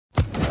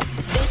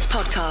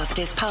podcast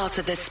is part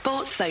of the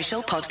Sports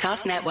Social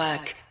Podcast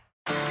Network.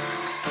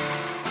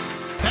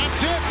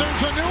 That's it.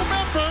 There's a new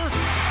member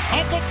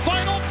of the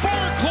Final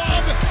Four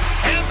Club,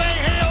 and they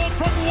hail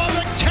from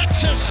Lubbock,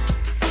 Texas.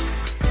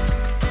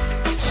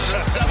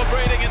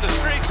 Celebrating in the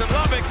streets in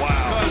Lubbock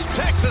because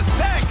Texas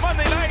Tech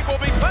Monday night will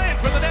be playing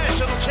for the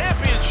national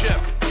championship.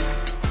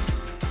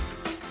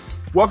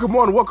 Welcome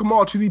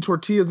all to the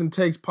Tortillas and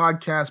Takes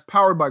podcast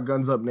powered by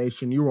Guns Up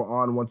Nation. You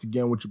are on once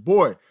again with your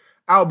boy,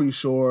 Albie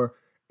Shore.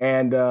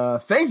 And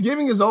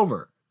Thanksgiving is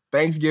over.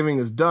 Thanksgiving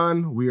is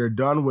done. We are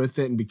done with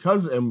it.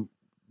 And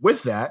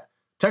with that,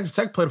 Texas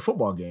Tech played a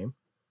football game.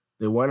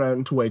 They went out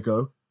into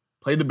Waco,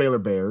 played the Baylor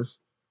Bears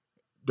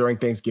during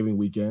Thanksgiving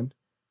weekend.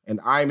 And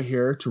I'm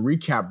here to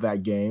recap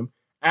that game,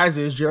 as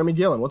is Jeremy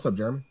Gillen. What's up,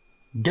 Jeremy?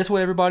 Guess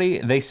what, everybody?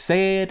 They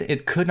said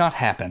it could not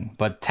happen,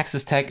 but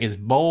Texas Tech is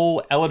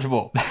bowl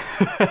eligible.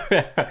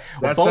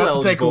 That's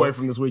the takeaway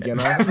from this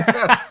weekend,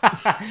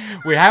 huh?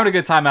 We're having a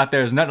good time out there.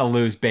 There's nothing to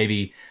lose,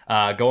 baby.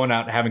 Going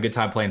out and having a good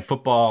time playing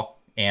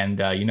football. And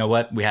you know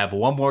what? We have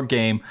one more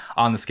game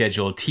on the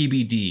schedule,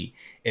 TBD,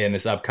 in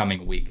this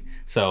upcoming week.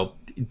 So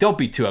don't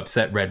be too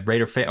upset, Red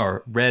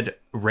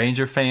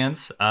Ranger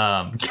fans.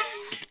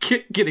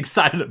 Get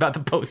excited about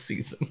the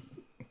postseason.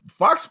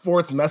 Fox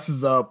Sports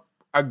messes up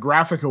a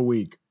graphic a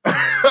week.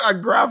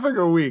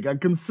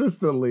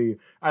 Consistently,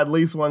 at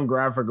least one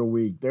graphic a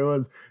week. There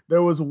was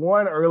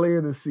one earlier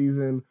this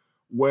season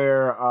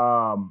where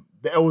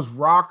it was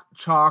Rock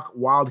Chalk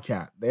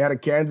Wildcat. They had a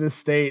Kansas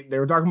State. They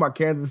were talking about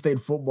Kansas State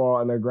football,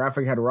 and their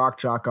graphic had Rock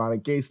Chalk on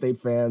it. K-State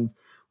fans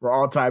were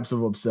all types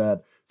of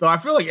upset. So I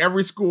feel like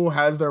every school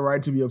has their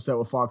right to be upset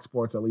with Fox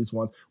Sports at least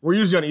once. We're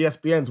usually on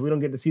ESPN, so we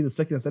don't get to see the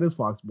sickness that is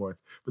Fox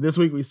Sports. But this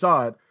week we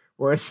saw it,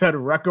 where it said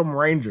Wreckham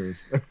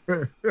Rangers.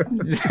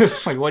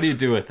 Like, what do you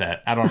do with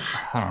that? I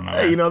don't know.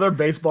 Hey, their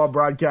baseball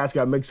broadcast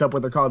got mixed up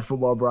with their college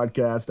football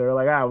broadcast. They were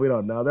like, we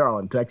don't know. They're all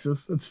in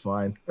Texas. It's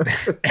fine.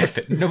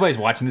 Nobody's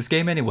watching this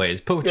game anyways.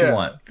 Put what you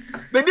want.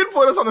 They did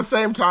put us on the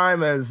same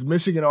time as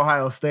Michigan,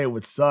 Ohio State,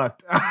 which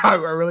sucked. I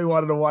really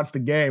wanted to watch the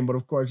game, but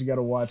of course you got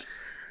to watch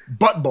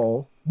Butt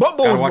Bowl. Butt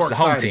Bowl was more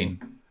exciting. Home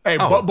team. Hey,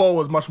 Butt Bowl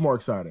was much more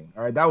exciting.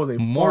 All right, that was a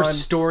more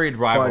storied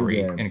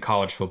rivalry in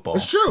college football.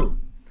 It's true.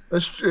 It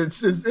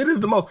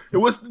is the most. It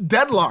was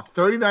deadlocked,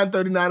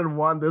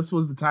 39-39-1. This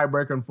was the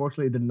tiebreaker.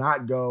 Unfortunately, it did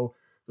not go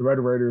the Red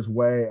Raiders'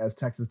 way, as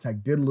Texas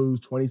Tech did lose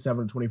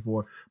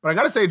 27-24. But I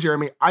got to say,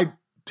 Jeremy,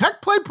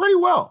 Tech played pretty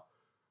well.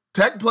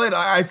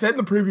 I said in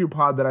the preview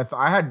pod that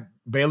I had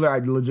Baylor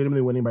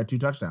legitimately winning by 2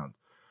 touchdowns.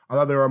 I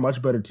thought they were a much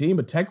better team,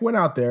 but Tech went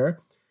out there,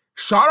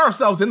 shot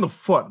ourselves in the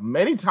foot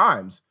many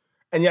times,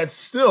 and yet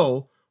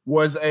still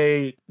was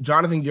a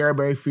Jonathan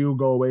Garibay field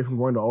goal away from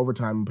going to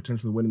overtime and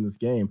potentially winning this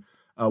game.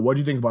 What do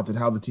you think about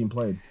how the team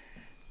played?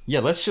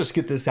 Yeah, let's just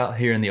get this out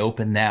here in the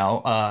open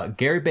now.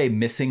 Garibay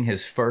missing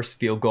his first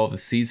field goal of the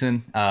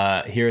season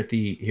here at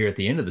the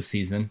end of the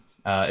season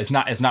is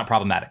not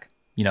problematic.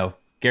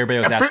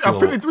 Garibay was asked a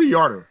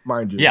 53-yarder,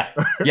 mind you.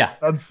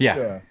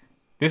 Yeah.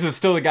 This is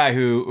still the guy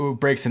who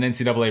breaks an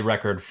NCAA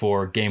record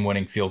for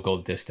game-winning field goal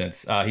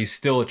distance. He's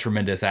still a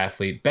tremendous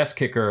athlete, best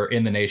kicker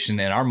in the nation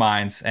in our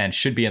minds, and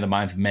should be in the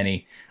minds of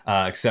many,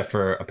 except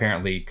for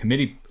apparently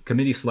committee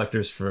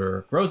selectors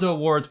for Grozo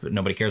Awards, but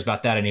nobody cares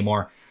about that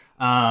anymore.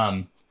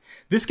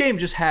 This game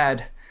just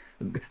had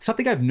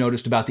something I've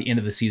noticed about the end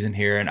of the season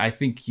here, and I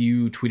think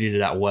you tweeted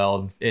it out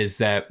well, is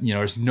that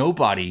there's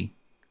nobody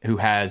who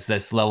has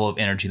this level of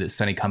energy that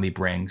Sonny Cumbie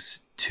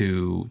brings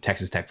to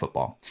Texas Tech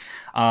football.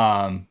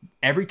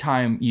 Every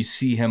time you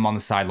see him on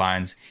the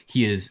sidelines,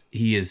 he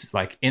is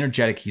like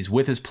energetic. He's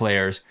with his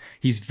players.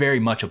 He's very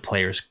much a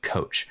player's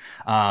coach.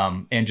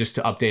 And just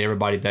to update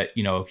everybody that,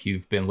 if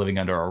you've been living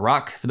under a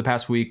rock for the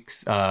past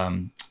weeks,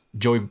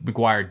 Joey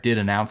McGuire did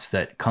announce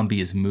that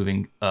Cumbie is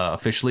moving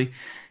officially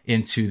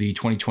into the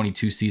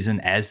 2022 season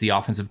as the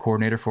offensive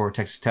coordinator for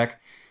Texas Tech.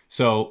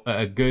 So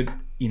a good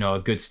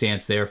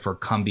stance there for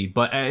Cumbie.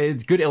 But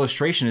it's good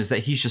illustration is that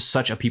he's just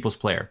such a people's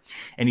player.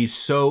 And he's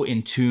so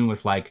in tune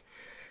with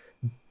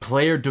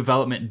player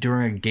development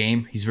during a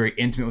game. He's very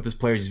intimate with his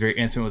players. He's very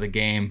intimate with the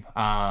game.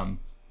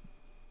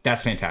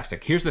 That's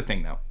fantastic. Here's the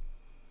thing, though.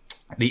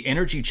 The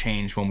energy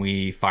changed when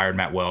we fired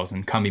Matt Wells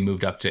and Cumbie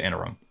moved up to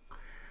interim.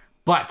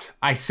 But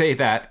I say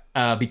that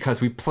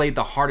because we played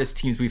the hardest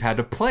teams we've had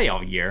to play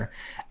all year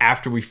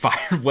after we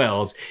fired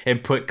Wells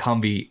and put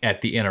Cumbie at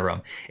the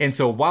interim. And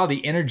so while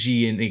the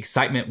energy and the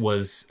excitement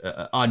was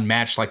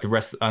unmatched, like the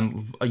rest,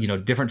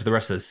 different to the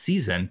rest of the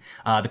season,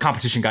 the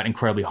competition got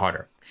incredibly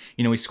harder.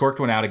 We scorked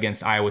one out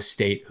against Iowa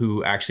State,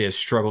 who actually has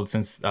struggled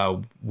since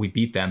we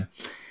beat them.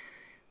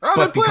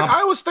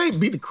 Iowa State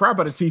beat the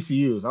crap out of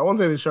TCU's. I won't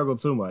say they struggled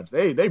too much.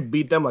 They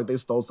beat them like they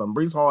stole something.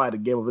 Brees Hall had a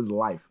game of his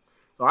life.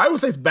 So Iowa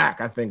State's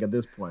back, I think, at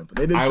this point. But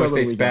they didn't Iowa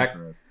struggle State's back.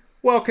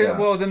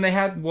 Then they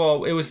had.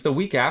 It was the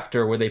week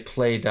after where they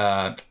played.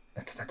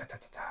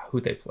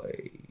 Who'd they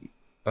play?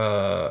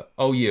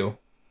 OU.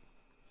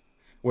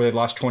 where they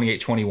lost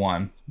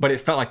 28-21, but it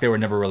felt like they were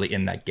never really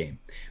in that game.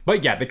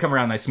 But yeah, they come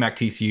around and they smack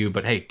TCU,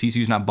 but hey,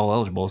 TCU's not bowl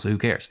eligible, so who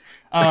cares?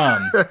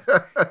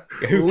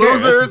 Who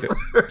Losers.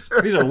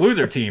 cares? These are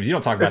loser teams. You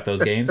don't talk about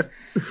those games.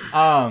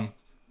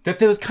 That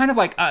there was kind of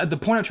like, the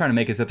point I'm trying to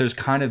make is that there's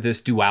kind of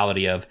this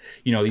duality of,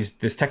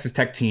 this Texas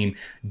Tech team,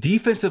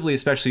 defensively,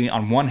 especially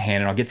on one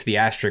hand, and I'll get to the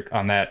asterisk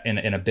on that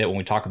in a bit when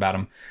we talk about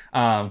them,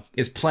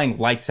 is playing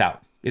lights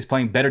out, is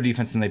playing better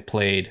defense than they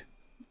played.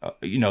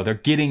 They're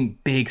getting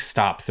big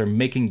stops. They're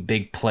making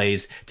big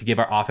plays to give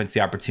our offense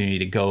the opportunity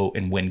to go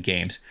and win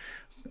games.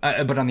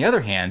 But on the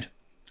other hand,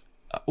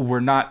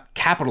 we're not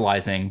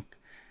capitalizing.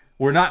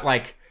 We're not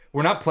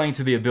playing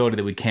to the ability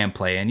that we can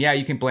play. And yeah,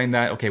 you can blame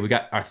that. Okay, we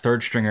got our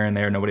third stringer in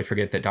there. Nobody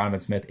forget that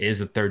Donovan Smith is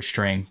the third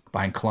string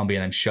behind Columbia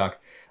and then Shuck.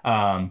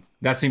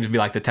 That seems to be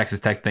like the Texas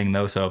Tech thing,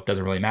 though, so it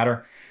doesn't really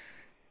matter.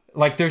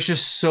 Like, there's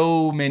just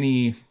so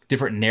many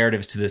different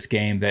narratives to this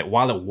game that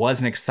while it was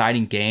an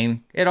exciting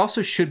game, it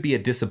also should be a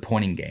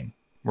disappointing game,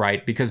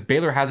 right? Because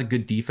Baylor has a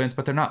good defense,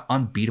 but they're not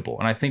unbeatable.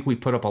 And I think we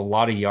put up a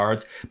lot of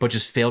yards, but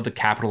just failed to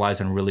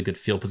capitalize on really good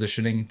field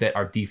positioning that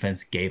our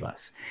defense gave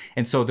us.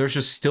 And so there's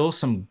just still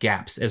some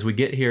gaps as we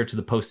get here to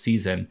the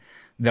postseason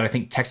that I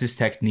think Texas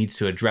Tech needs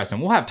to address. And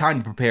we'll have time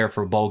to prepare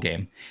for a bowl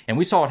game. And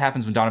we saw what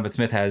happens when Donovan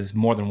Smith has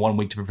more than 1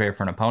 week to prepare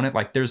for an opponent.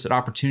 Like, there's an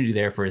opportunity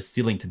there for his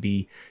ceiling to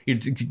be,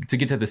 to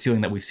get to the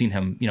ceiling that we've seen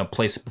him,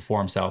 place before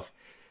himself.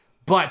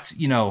 But,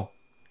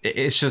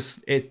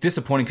 it's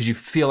disappointing because you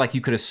feel like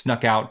you could have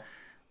snuck out,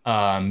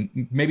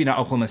 maybe not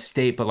Oklahoma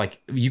State, but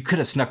like you could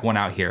have snuck one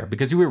out here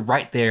because we were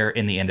right there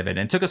in the end of it. And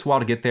it took us a while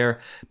to get there,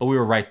 but we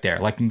were right there.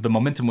 Like, the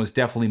momentum was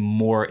definitely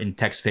more in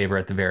Tech's favor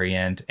at the very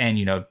end. And,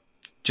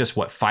 just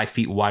 5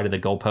 feet wide of the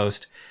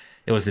goalpost,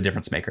 it was the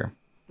difference maker.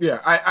 Yeah,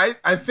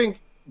 I think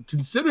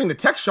considering the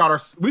Tech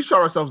we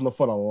shot ourselves in the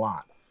foot a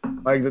lot.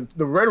 Like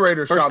the Red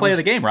Raiders first play of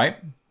the game, right?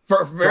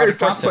 Very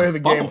first play of the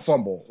game,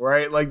 fumble,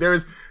 right? Like,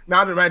 there's,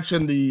 not to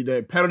mention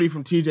the penalty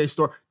from TJ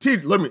Storr.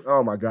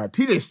 Oh my God,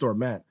 TJ Storr,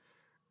 man,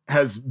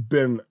 has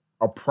been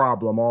a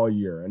problem all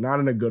year, and not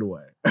in a good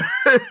way.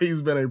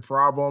 He's been a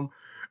problem.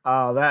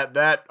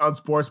 That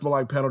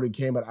unsportsmanlike penalty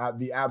came at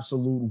the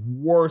absolute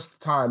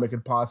worst time it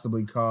could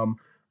possibly come.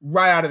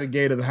 Right out of the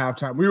gate of the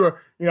halftime. We were,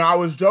 I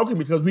was joking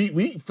because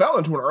we fell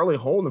into an early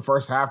hole in the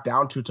first half,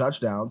 down 2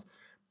 touchdowns.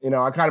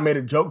 I kind of made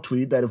a joke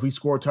tweet that if we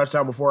score a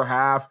touchdown before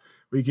half,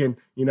 we can,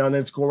 and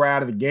then score right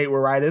out of the gate. We're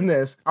right in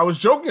this. I was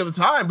joking at the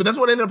time, but that's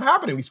what ended up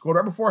happening. We scored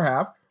right before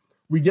half.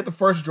 We get the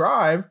first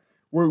drive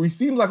where we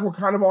seem like we're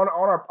kind of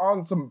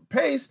on some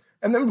pace,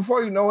 and then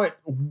before you know it,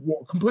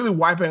 completely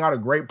wiping out a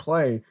great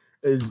play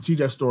is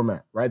TJ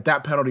Storr, right?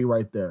 That penalty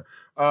right there.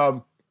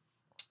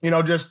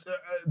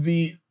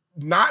 The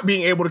not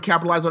being able to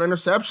capitalize on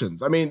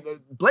interceptions. I mean,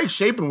 Blake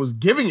Shapen was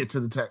giving it to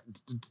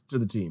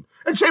the team.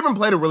 And Shapen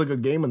played a really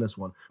good game in this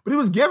one, but he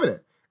was giving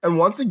it. And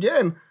once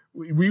again,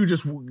 we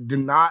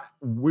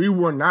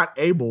were not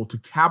able to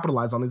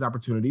capitalize on these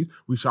opportunities.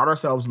 We shot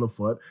ourselves in the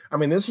foot. I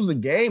mean, this was a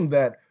game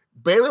that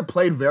Baylor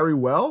played very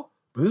well,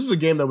 but this was a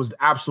game that was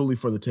absolutely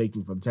for the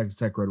taking for the Texas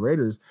Tech Red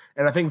Raiders.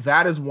 And I think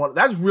that's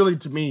really,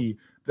 to me,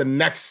 the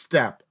next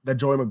step that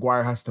Joey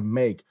McGuire has to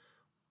make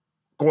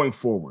going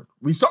forward.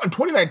 We saw in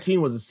 2019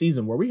 was a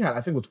season where we had,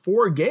 I think it was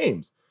 4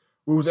 games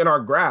where it was in our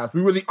grasp.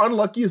 We were the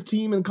unluckiest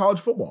team in college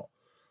football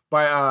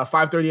by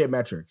 538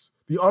 metrics.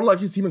 The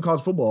unluckiest team in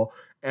college football.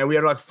 And we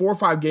had like 4 or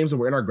 5 games that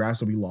were in our grasp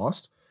that we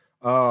lost.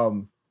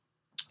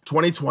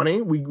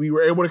 2020, we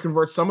were able to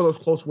convert some of those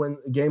close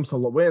games to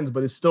wins,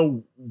 but it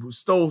still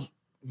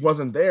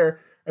wasn't there.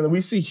 And then we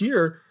see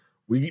here,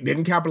 we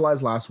didn't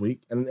capitalize last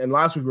week. And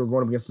last week we were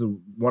going up against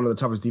one of the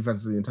toughest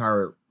defenses in the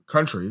entire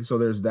country, so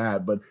there's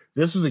that. But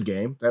this was a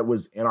game that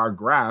was in our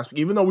grasp,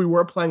 even though we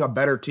were playing a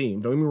better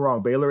team. Don't get me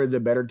wrong, Baylor is a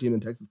better team than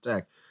Texas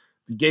Tech.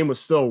 The game was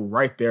still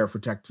right there for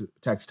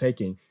Tech's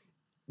taking,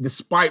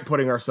 despite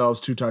putting ourselves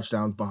 2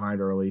 touchdowns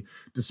behind early,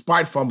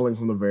 despite fumbling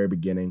from the very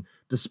beginning,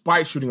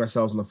 despite shooting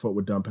ourselves in the foot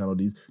with dumb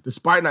penalties,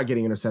 despite not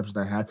getting interceptions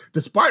that had,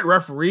 despite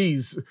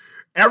referees,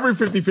 every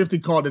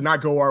 50-50 call did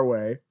not go our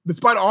way.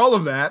 Despite all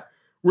of that,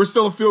 we're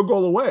still a field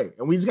goal away,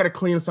 and we just got to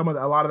clean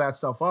a lot of that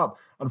stuff up.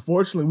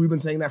 Unfortunately, we've been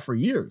saying that for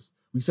years.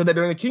 We said that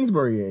during the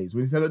Kingsbury days.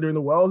 We said that during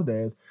the Wells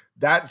days.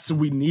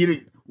 We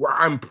needed. Where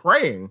I'm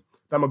praying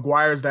that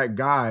McGuire's that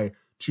guy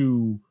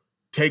to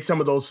take some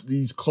of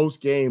these close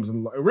games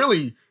and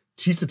really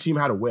teach the team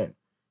how to win.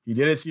 He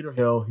did it at Cedar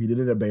Hill. He did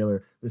it at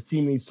Baylor. This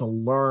team needs to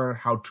learn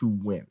how to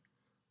win,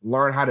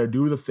 learn how to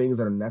do the things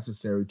that are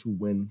necessary to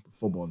win the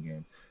football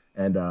game,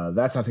 and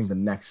that's, I think, the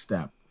next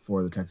step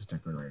for the Texas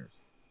Tech Red Raiders.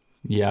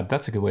 Yeah,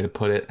 that's a good way to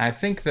put it. I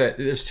think that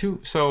there's 2.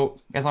 So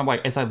as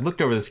I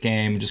looked over this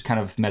game, just kind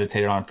of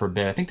meditated on it for a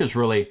bit, I think there's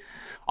really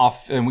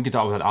and we can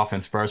talk about the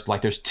offense first, but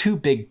like there's two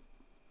big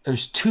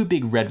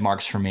red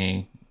marks for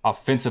me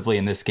offensively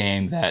in this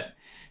game that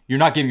you're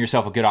not giving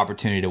yourself a good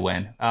opportunity to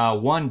win.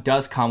 One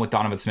does come with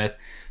Donovan Smith.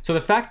 So the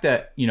fact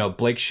that,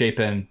 Blake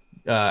Shapen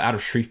out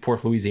of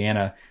Shreveport,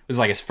 Louisiana, was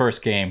like his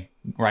first game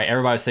right?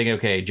 Everybody's thinking,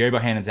 okay, Jerry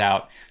Bohannon's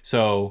out,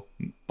 so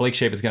Blake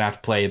Shapen is going to have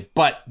to play,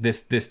 but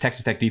this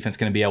Texas Tech defense is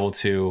going to be able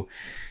to,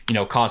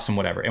 cause some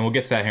whatever. And we'll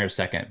get to that here in a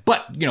second.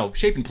 But,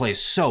 Shapen plays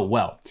so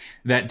well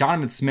that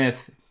Donovan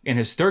Smith, in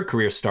his third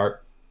career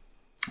start,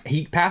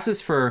 he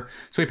passes for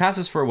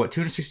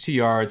 262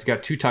 yards,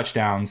 got 2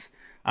 touchdowns.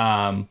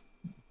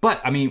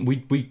 But I mean,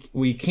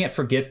 we can't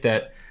forget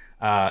that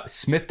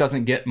Smith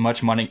doesn't get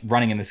much money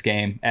running in this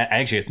game.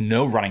 Actually, it's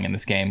no running in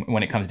this game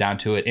when it comes down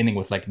to it, ending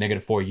with like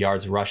 -4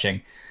 yards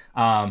rushing.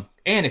 And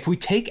if we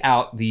take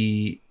out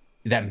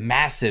that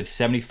massive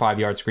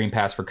 75-yard screen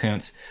pass for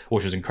Kuntz,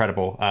 which was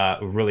incredible,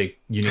 really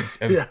unique.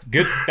 It was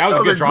good. That was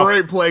a good drop.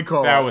 Great play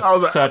call. That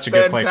was such a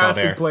good play call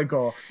there. Fantastic play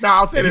call. Now,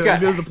 I'll say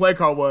this: the play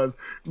call was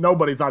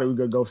nobody thought he was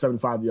going to go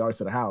 75 yards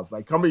to the house.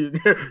 Like Cumbie was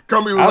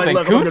I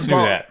think Kuntz knew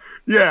that.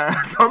 Yeah,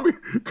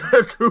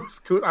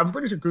 Kuntz, I'm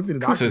pretty sure Kuntz did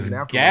not. Kuntz is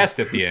gassed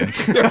at the end.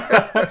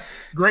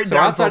 Great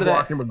downfield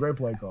blocking, but great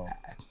play call.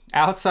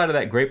 Outside of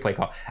that great play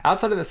call,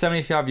 outside of the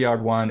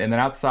 75-yard one, and then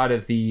outside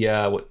of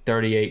the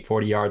 38,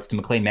 40 yards to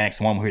McLean Mannix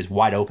one where he's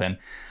wide open,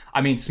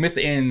 I mean, Smith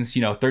ends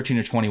 13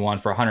 to 21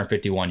 for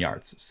 151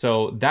 yards.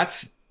 So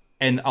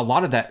and a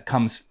lot of that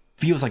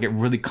feels like it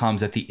really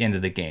comes at the end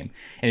of the game.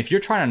 And if you're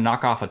trying to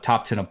knock off a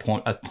top 10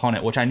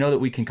 opponent, which I know that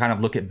we can kind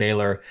of look at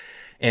Baylor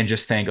and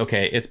just think,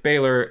 okay, it's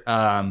Baylor.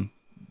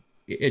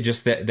 It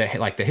just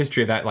like the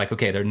history of that, like,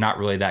 okay, they're not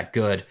really that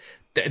good.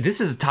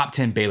 This is a top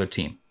 10 Baylor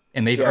team,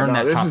 and they've earned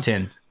that top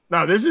 10.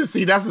 No, that's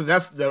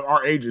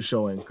our age is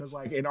showing, because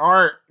like in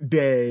our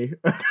day,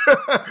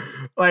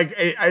 like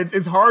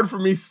it's hard for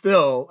me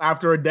still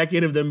after a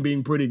decade of them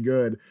being pretty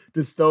good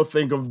to still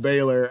think of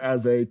Baylor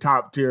as a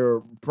top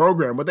tier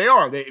program, but they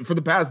are. For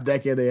the past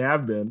decade they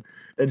have been.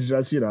 It's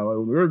just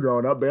when we were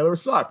growing up, Baylor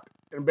sucked,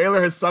 and Baylor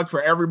has sucked for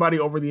everybody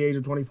over the age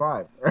of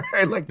 25.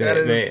 Right? Like that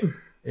is.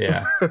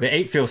 Yeah, the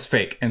 8 feels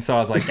fake, and so I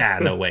was like,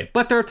 no way.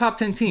 But they're a top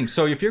 10 team,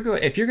 so if you're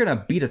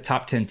gonna beat a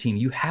top 10 team,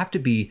 you have to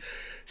be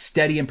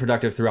steady and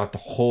productive throughout the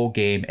whole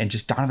game, and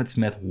just Donovan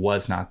Smith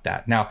was not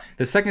that. Now,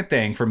 the second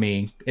thing for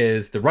me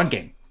is the run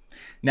game.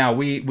 Now,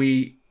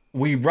 we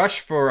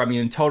rushed for,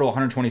 in total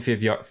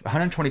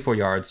 124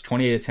 yards,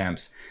 28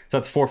 attempts, so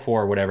that's 4.4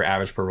 or whatever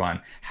average per run.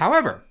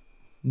 However,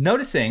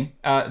 noticing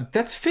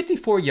that's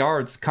 54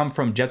 yards come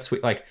from jet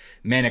sweep, like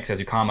Mannix,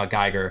 Azukama,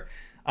 Geiger.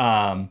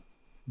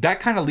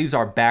 That kind of leaves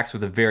our backs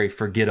with a very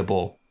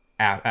forgettable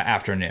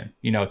afternoon.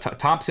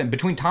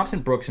 Between Thompson,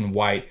 Brooks, and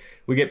White,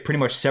 we get pretty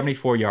much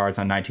 74 yards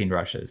on 19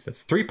 rushes.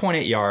 That's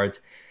 3.8 yards.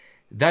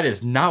 That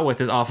is not what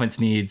this offense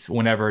needs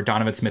whenever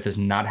Donovan Smith is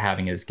not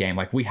having his game.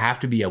 Like, we have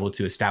to be able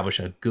to establish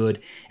a good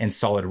and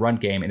solid run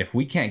game. And if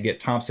we can't get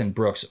Thompson,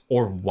 Brooks,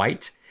 or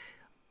White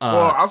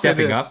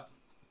stepping up.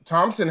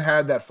 Thompson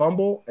had that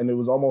fumble, and it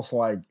was almost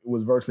like it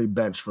was virtually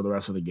benched for the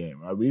rest of the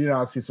game. We did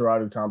not see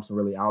Saradu Thompson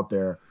really out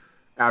there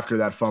after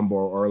that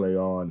fumble early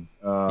on.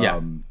 I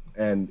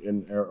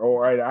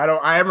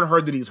haven't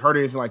heard that he's heard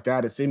anything like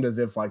that. It seemed as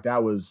if like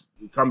that was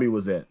Cumbie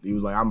was it. He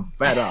was like, I'm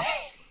fed up.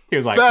 He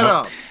was like, fed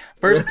up.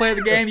 First play of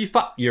the game,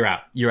 you're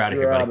out. You're out of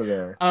here, buddy. Out of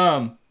there.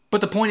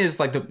 But the point is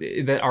like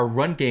that our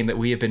run game that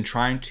we have been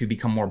trying to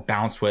become more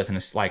balanced with and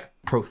is like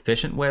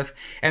proficient with,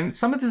 and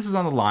some of this is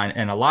on the line,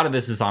 and a lot of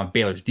this is on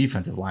Baylor's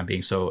defensive line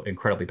being so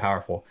incredibly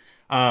powerful.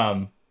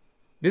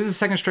 This is a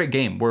second straight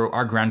game where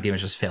our ground game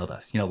has just failed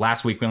us.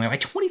 Last week we only had like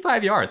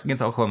 25 yards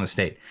against Oklahoma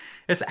State.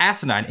 It's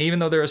asinine. Even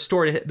though there's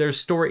story,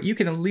 you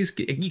can at least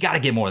you got to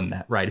get more than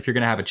that, right? If you're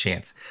going to have a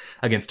chance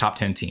against top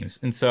 10 teams.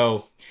 And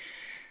so,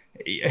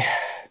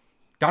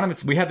 Donovan,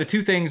 we had the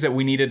two things that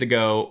we needed to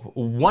go.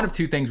 One of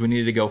two things we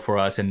needed to go for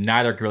us, and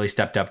neither really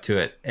stepped up to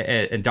it.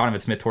 And Donovan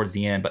Smith towards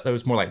the end, but there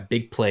was more like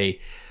big play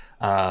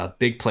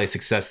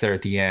success there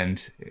at the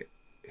end.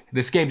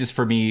 This game just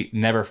for me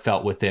never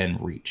felt within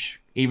reach.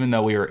 Even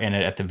though we were in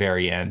it at the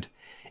very end,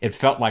 it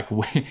felt like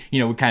we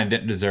kind of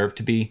didn't deserve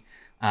to be.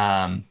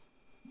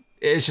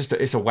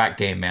 It's a whack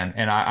game, man,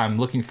 and I'm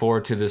looking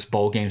forward to this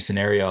bowl game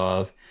scenario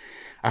of.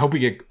 I hope we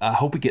get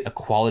a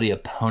quality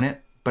opponent,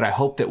 but I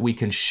hope that we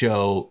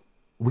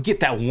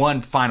get that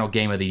one final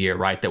game of the year,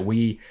 right?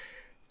 That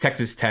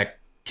Texas Tech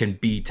can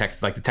be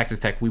Texas, like the Texas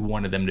Tech we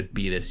wanted them to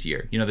be this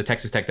year. The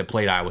Texas Tech that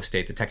played Iowa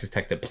State, the Texas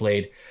Tech that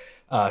played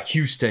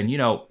Houston.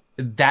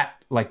 That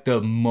like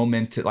the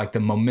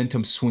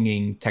momentum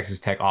swinging Texas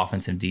Tech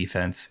offense and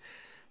defense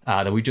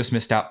that we just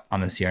missed out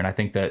on this year. And I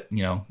think that,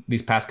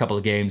 these past couple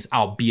of games,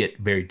 albeit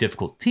very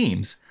difficult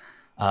teams,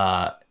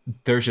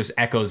 there's just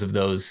echoes of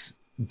those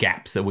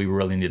gaps that we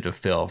really needed to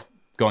fill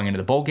going into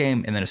the bowl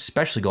game, and then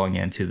especially going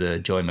into the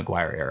Joey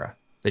McGuire era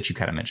that you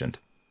kind of mentioned.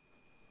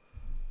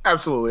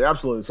 Absolutely.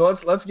 So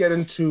let's get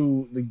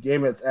into the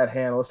game at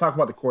hand. Let's talk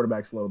about the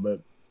quarterbacks a little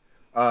bit.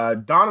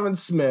 Donovan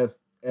Smith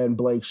and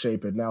Blake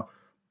Shapen. Now,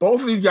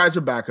 both of these guys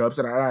are backups,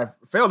 and I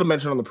failed to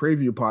mention on the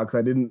preview pod because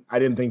I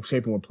didn't think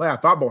Shapen would play. I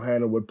thought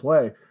Bohannon would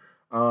play.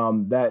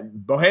 That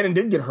Bohannon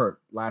did get hurt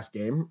last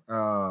game,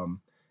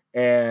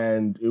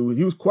 and he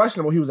was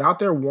questionable. He was out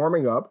there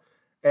warming up,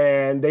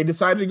 and they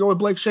decided to go with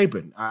Blake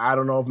Shapen. I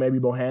don't know if maybe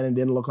Bohannon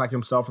didn't look like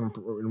himself in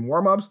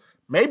warm-ups.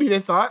 maybe they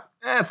thought,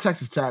 it's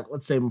Texas Tech.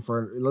 Let's save him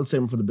for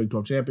the Big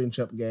 12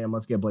 championship game.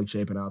 Let's get Blake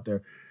Shapen out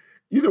there.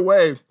 Either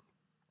way,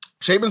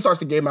 Shapen starts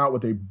the game out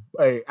with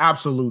a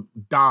absolute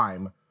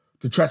dime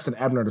to Treston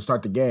Ebner to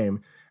start the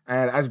game.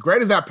 And as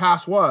great as that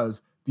pass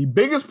was, the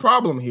biggest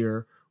problem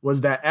here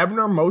was that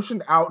Ebner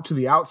motioned out to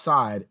the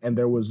outside, and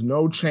there was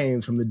no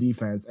change from the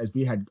defense as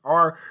we had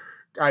Colin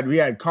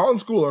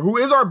Schooler, who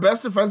is our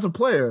best defensive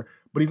player,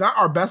 but he's not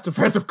our best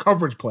defensive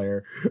coverage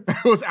player.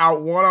 Was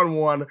out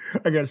one-on-one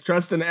against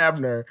Treston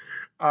Ebner.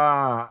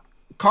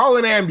 Call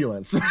an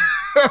ambulance.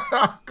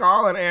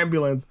 Call an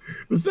ambulance.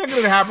 The second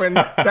it happened,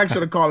 Tech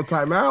should have called a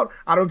timeout.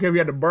 I don't care if you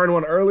had to burn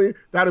one early.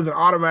 That is an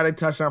automatic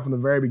touchdown from the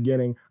very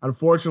beginning.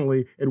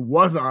 Unfortunately, it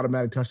was an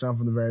automatic touchdown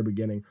from the very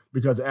beginning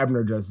because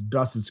Ebner just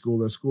dusted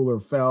Schooler. Schooler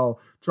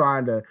fell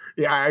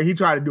he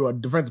tried to do a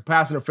defensive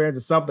pass interference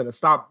or something to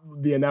stop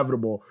the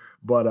inevitable,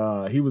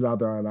 but he was out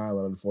there on an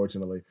island,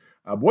 unfortunately.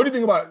 What do you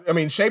think about,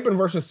 Shapen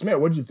versus Smith?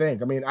 What do you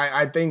think?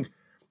 I think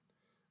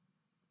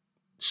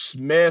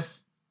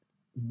Smith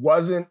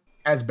wasn't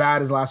as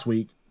bad as last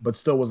week, but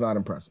still was not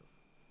impressive.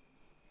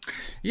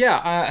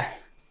 Yeah.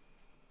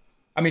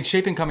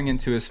 Shapen coming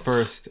into his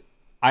first,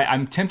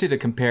 I'm tempted to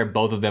compare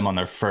both of them on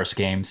their first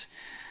games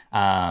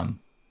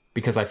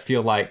because I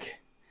feel like,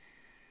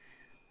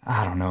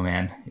 I don't know,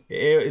 man.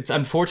 It's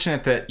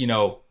unfortunate that,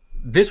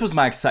 this was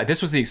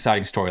the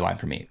exciting storyline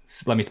for me.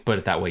 Let me put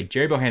it that way.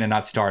 Jerry Bohannon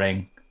not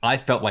starting, I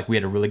felt like we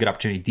had a really good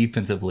opportunity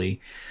defensively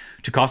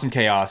to cause some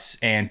chaos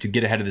and to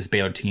get ahead of this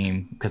Baylor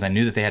team because I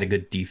knew that they had a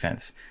good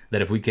defense,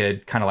 that if we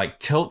could kind of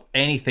tilt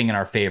anything in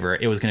our favor,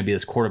 it was going to be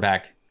this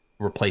quarterback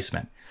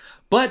replacement.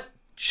 But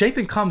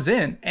Shapen comes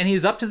in and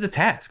he's up to the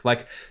task,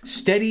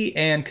 steady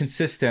and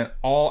consistent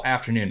all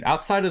afternoon.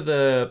 Outside of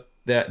the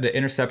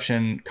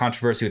interception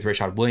controversy with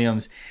Rashad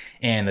Williams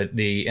and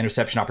the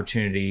interception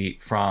opportunity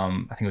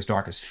from, I think it was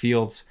DeMarcus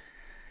Fields,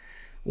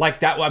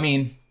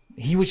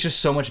 he was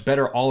just so much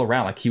better all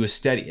around. He was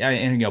steady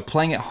and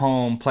playing at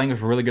home, playing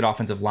with a really good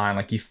offensive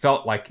line. He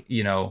felt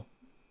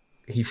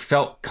he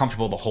felt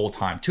comfortable the whole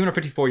time.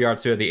 254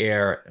 yards through the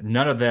air,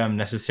 none of them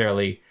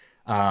necessarily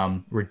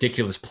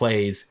ridiculous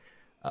plays.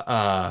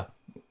 Outside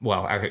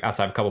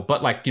of a couple,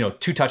 but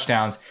 2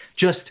 touchdowns.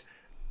 Just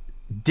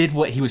did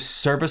what he was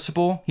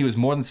serviceable. He was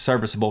more than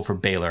serviceable for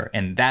Baylor,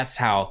 and that's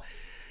how.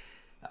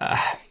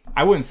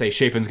 I wouldn't say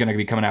Shapen's going to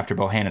be coming after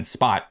Bohannon's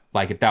spot,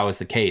 if that was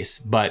the case,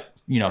 but.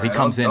 He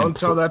comes in. Don't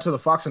tell that to the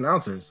Fox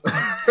announcers.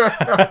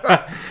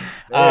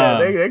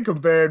 They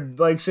compared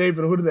Blake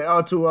Shapen. Who did they?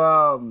 Oh,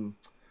 to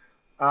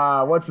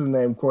what's his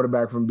name?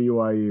 Quarterback from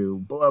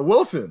BYU,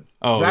 Wilson.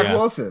 Oh, Zach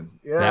Wilson.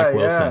 Yeah,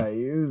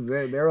 Wilson.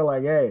 They were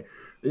like, "Hey,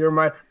 you're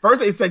my."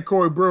 First they said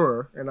Corey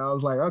Brewer, and I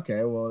was like,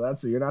 "Okay, well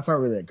that's not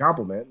really a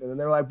compliment." And then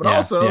they were like, "But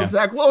also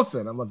Zach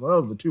Wilson." I'm like,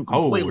 "Well, those are two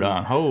completely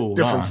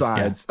different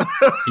sides."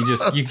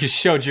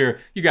 Yeah.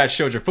 You guys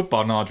showed your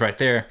football knowledge right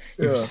there.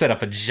 You've set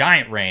up a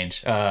giant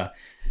range. I'm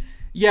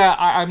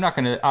not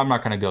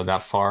gonna go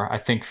that far. I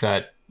think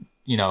that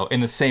in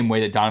the same way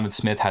that Donovan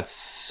Smith had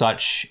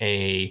such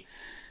a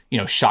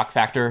shock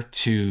factor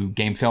to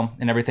game film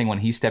and everything when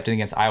he stepped in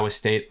against Iowa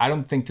State, I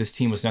don't think this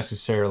team was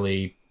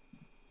necessarily.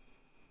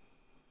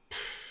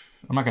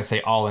 I'm not gonna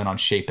say all in on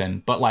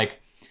Shapen, but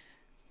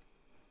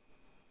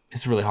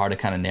it's really hard to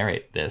kind of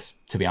narrate this,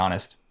 to be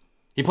honest.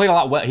 He played a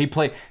lot well.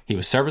 He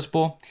was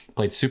serviceable,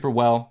 played super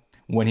well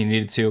when he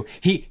needed to.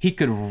 He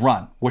could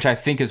run, which I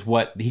think is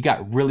what he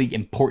got really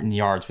important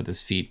yards with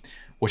his feet,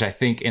 which I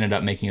think ended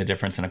up making a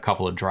difference in a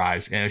couple of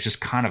drives. And it's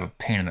just kind of a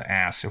pain in the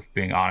ass, if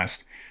being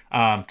honest,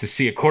 to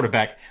see a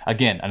quarterback,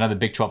 again, another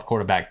Big 12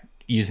 quarterback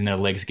using their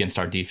legs against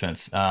our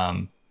defense.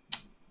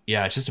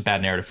 It's just a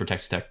bad narrative for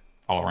Texas Tech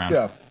all around.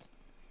 Yeah.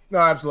 No,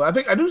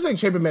 absolutely. I do think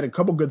Shapen made a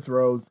couple good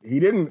throws. He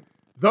didn't,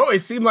 though it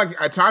seemed like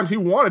at times he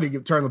wanted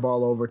to turn the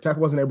ball over. Tech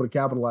wasn't able to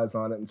capitalize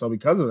on it. And so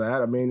because of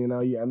that,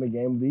 you end the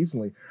game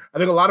decently. I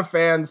think a lot of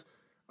fans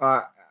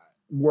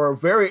were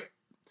really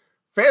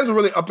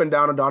up and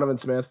down on Donovan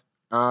Smith.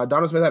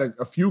 Donovan Smith had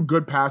a few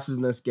good passes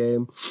in this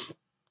game.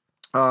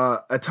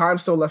 At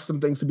times still left some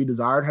things to be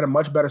desired. Had a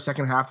much better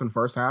second half than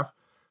first half.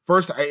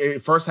 First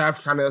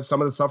half, kind of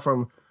some of the stuff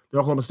from the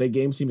Oklahoma State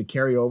game seemed to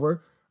carry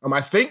over. I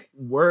think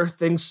where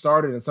things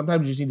started, and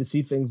sometimes you just need to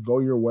see things go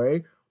your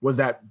way, was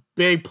that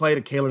big play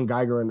to Kalen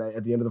Geiger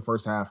at the end of the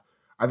first half.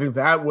 I think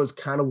that was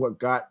kind of what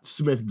got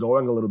Smith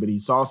going a little bit. He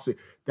saw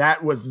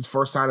that was his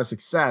first sign of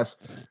success,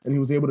 and he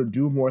was able to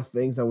do more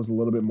things that was a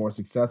little bit more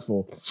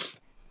successful.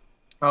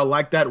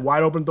 Like that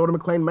wide open throw to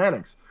McClain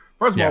Mannix.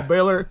 First of all,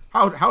 Baylor,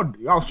 how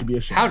y'all should be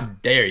ashamed. How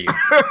dare you?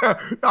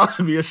 Y'all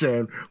should be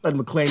ashamed. Let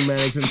McClain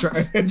Mannix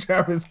and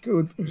Travis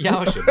Koontz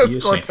y'all should be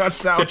ashamed.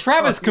 The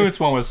Travis Koontz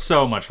one was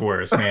so much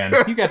worse, man.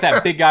 You got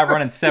that big guy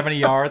running 70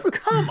 yards.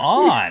 Come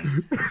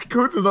on.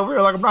 Koontz is over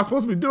here like, I'm not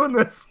supposed to be doing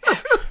this.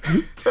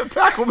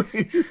 Tackle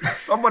me.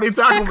 Somebody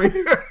tackle me.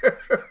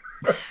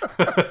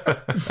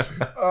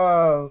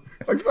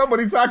 Like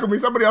somebody tackle me.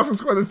 Somebody else can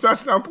score this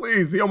touchdown,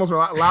 please. He almost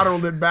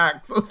lateraled it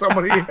back so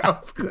somebody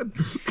else could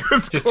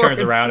just turns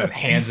around and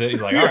hands it.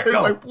 He's like, all right, he's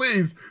go. like,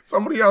 please,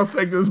 somebody else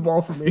take this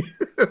ball from me.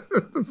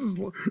 This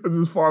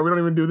is far. We don't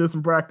even do this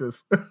in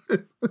practice.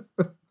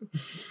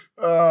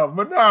 But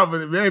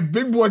man,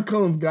 big boy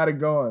Coons got it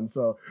going.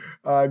 So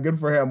good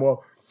for him.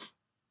 Well,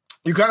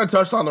 you kind of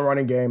touched on the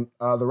running game.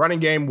 The running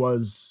game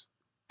was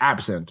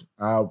absent.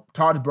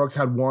 Todd Brooks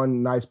had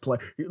one nice play.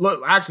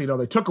 Look, actually, no,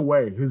 they took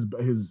away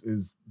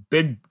his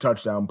big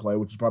touchdown play,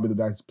 which is probably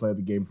the nicest play of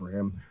the game for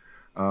him.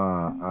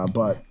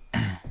 But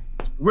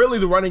really,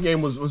 the running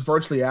game was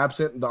virtually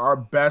absent. Our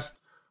best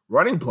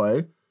running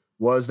play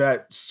was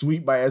that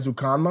sweep by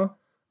Ezukanma,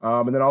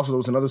 and then also there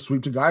was another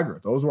sweep to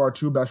Geiger. Those were our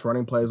two best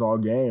running plays all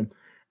game.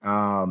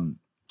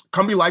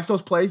 Cumbie likes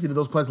those plays. He did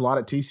those plays a lot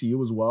at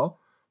TCU as well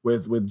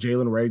with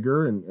Jalen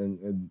Reagor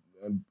and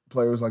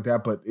players like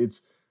that. But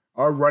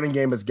our running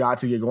game has got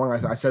to get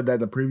going. I said that in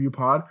the preview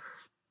pod.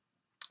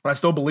 I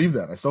still believe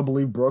that. I still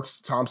believe Brooks,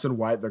 Thompson,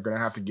 White, they're going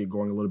to have to get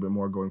going a little bit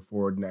more going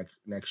forward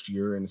next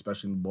year, and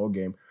especially in the bowl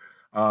game.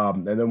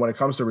 And then when it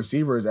comes to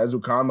receivers,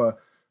 Ezukanma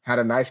had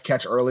a nice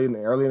catch early in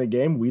the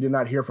game. We did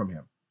not hear from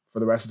him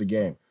for the rest of the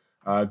game.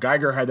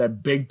 Geiger had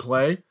that big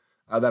play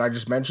that I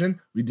just mentioned.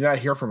 We did not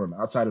hear from him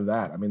outside of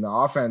that. I mean, the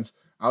offense,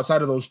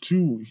 outside of those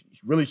two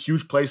really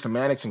huge plays to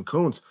Mannix and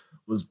Kuntz,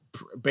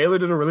 Baylor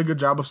did a really good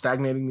job of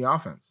stagnating the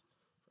offense.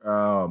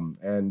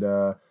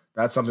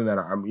 That's something that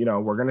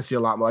we're going to see a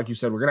lot more. Like you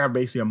said, we're going to have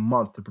basically a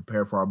month to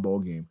prepare for our bowl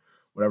game,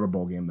 whatever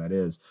bowl game that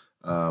is.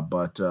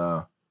 But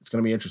it's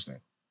going to be interesting.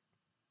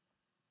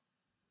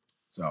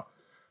 So,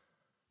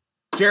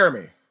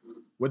 Jeremy,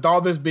 with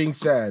all this being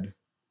said,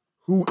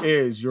 who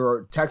is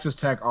your Texas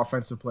Tech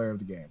offensive player of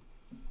the game?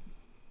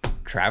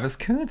 Travis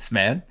Kuntz,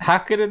 man. How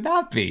could it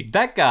not be?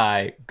 That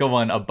guy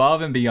going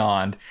above and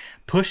beyond,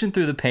 pushing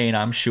through the pain,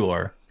 I'm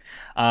sure.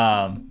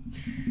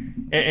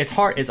 It's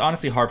hard. It's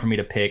honestly hard for me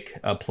to pick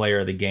a player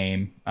of the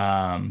game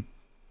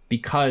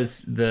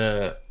because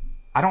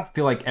I don't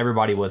feel like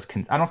anybody was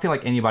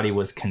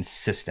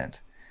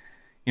consistent.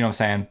 You know what I'm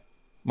saying?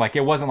 Like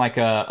it wasn't like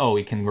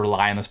we can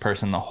rely on this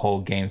person the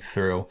whole game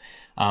through.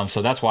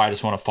 So that's why I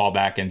just want to fall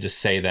back and just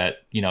say that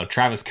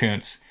Travis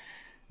Kuntz,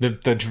 the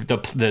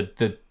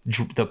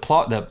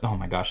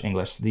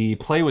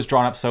play was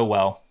drawn up so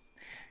well.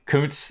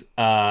 Kuntz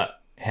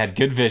had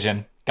good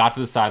vision. Got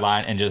to the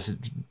sideline and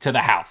just to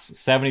the house,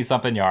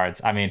 70-something yards.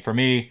 I mean, for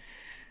me,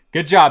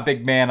 good job,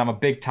 big man. I'm a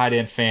big tight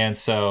end fan,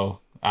 so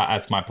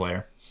that's my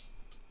player.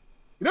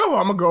 You know who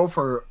I'm gonna go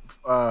for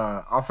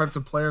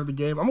offensive player of the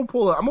game? I'm gonna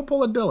pull a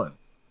Dylan.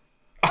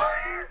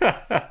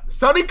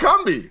 Sonny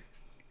Cumbie.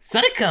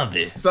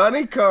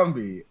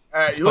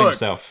 Explain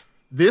yourself.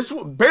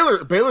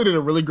 Baylor did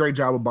a really great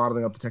job of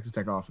bottling up the Texas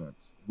Tech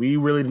offense. We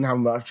really didn't have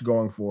much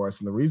going for us,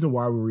 and the reason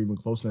why we were even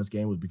close in this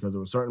game was because there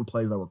were certain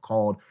plays that were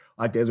called,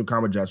 like the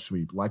Ezukanma jet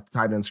sweep, like the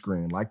tight end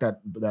screen, like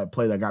that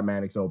play that got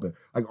Mannix open,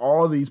 like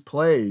all of these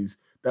plays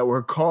that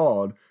were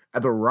called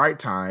at the right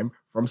time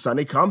from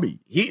Sonny Cumbie.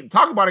 He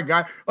talk about a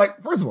guy like,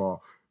 first of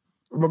all,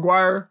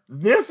 McGuire,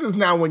 this is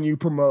now when you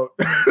promote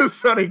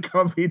Sonny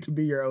Cumbie to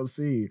be your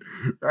OC,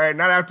 right?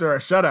 Not after a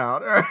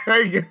shutout.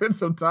 Right? Give it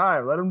some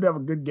time. Let him have a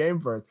good game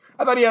first.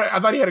 I thought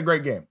he had a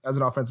great game as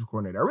an offensive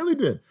coordinator. I really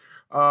did.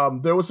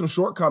 There was some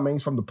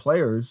shortcomings from the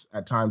players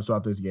at times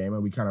throughout this game,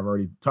 and we kind of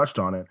already touched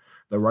on it.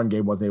 The run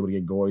game wasn't able to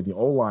get going. The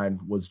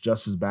O-line was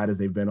just as bad as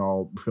they've been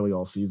all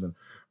season.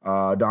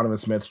 Donovan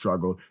Smith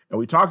struggled, and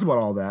we talked about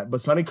all that.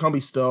 But Sonny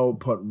Cumbie still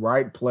put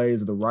right plays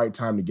at the right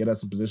time to get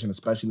us in position,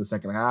 especially in the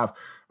second half,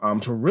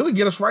 to really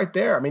get us right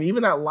there. I mean,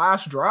 even that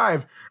last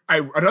drive,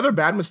 another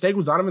bad mistake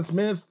was Donovan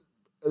Smith.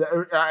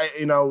 A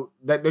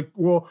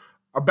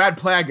bad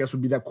play, I guess,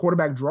 would be that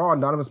quarterback draw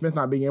and Donovan Smith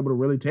not being able to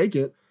really take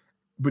it.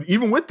 But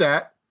even with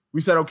that,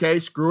 we said, okay,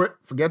 screw it,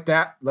 forget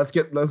that. Let's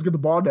get the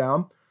ball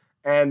down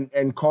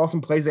and call some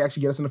plays that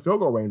actually get us in the field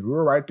goal range. We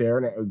were right there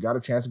and we got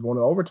a chance to go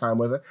into overtime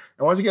with it.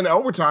 And once you get into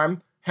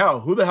overtime,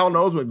 who the hell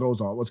knows what goes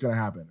on, what's going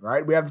to happen,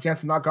 right? We have the chance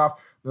to knock off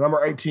the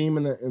number 8 team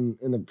in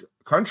the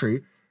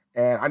country.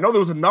 And I know there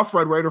was enough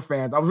Red Raider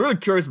fans. I was really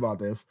curious about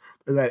this,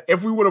 is that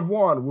if we would have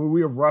won, would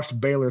we have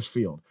rushed Baylor's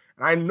field?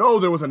 And I know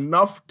there was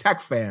enough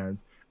Tech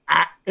fans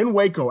in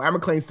Waco at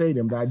McLean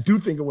Stadium that I do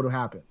think it would have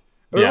happened.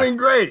 It would have been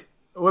great.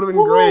 It would have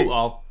been great.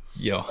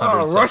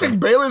 Rushing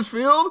Baylor's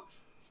field?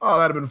 Oh,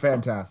 that would have been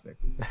fantastic.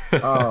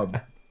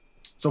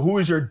 So who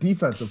is your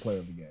defensive player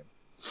of the game?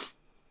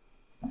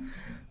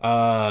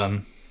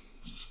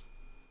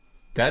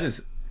 That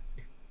is...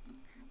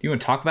 Do you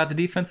want to talk about the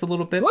defense a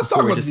little bit? Let's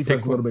talk about the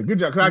defense a little bit. Good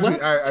job.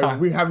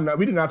 We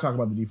did not talk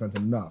about the defense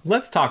enough.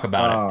 Let's talk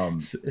about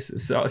it.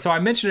 So I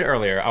mentioned it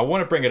earlier. I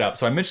want to bring it up.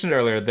 So I mentioned it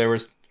earlier. There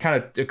was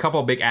kind of a couple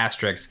of big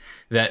asterisks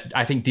that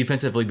I think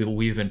defensively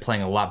we've been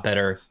playing a lot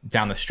better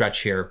down the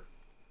stretch here,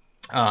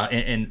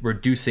 and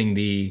reducing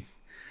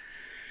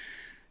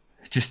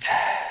just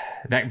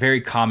that very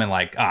common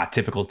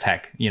typical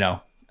Tech,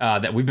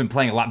 that we've been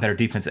playing a lot better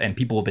defense, and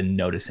people have been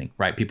noticing,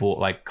 right? People,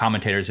 like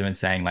commentators, have been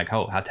saying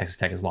how Texas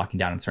Tech is locking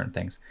down on certain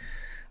things.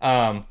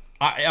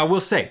 I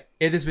will say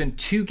it has been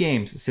 2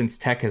 games since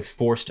Tech has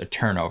forced a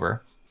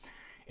turnover.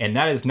 And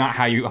that is not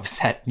how you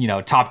upset,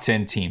 top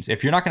 10 teams.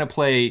 If you're not going to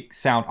play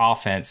sound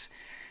offense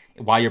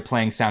while you're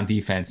playing sound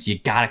defense, you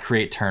got to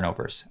create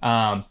turnovers.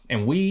 And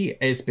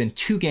it's been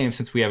 2 games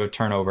since we have a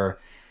turnover.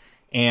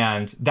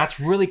 And that's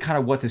really kind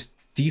of what this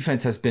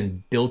defense has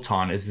been built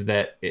on, is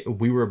that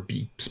we were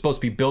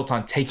supposed to be built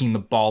on taking the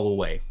ball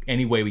away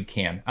any way we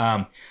can.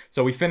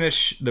 So we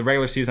finish the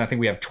regular season. I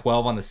think we have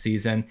 12 on the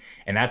season,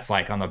 and that's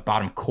like on the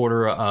bottom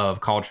quarter of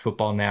college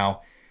football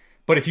now.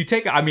 But if you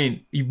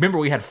you remember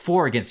we had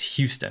 4 against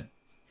Houston.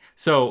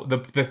 So the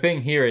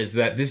thing here is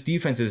that this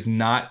defense is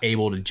not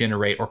able to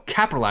generate or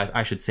capitalize,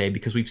 I should say,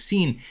 because we've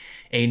seen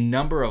a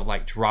number of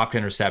like dropped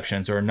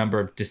interceptions or a number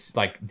of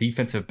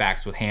defensive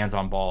backs with hands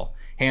on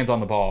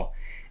the ball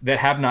that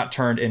have not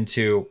turned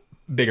into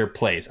bigger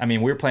plays. I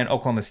mean, we were playing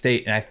Oklahoma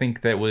State, and I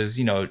think that was,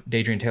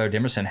 Dadrian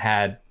Taylor-Demerson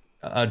had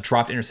a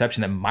dropped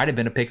interception that might have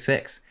been a pick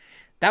 6.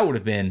 That would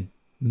have been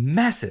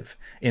massive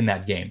in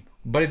that game.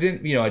 But it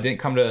didn't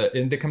come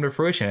to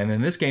fruition. And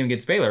in this game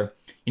against Baylor,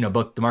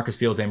 both DeMarcus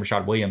Fields and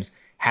Rashad Williams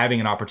having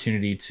an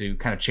opportunity to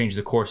kind of change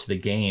the course of the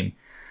game,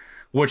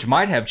 which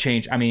might have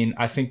changed. I mean,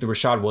 I think the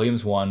Rashad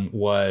Williams one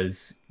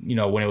was,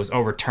 when it was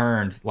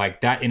overturned,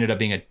 like that ended up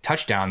being a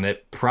touchdown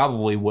that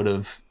probably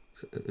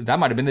that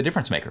might have been the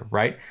difference maker,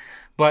 right?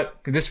 But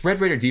this Red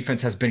Raider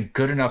defense has been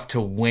good enough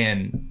to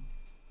win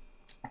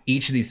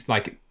each of these,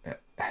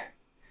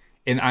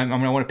 and I'm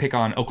going to want to pick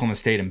on Oklahoma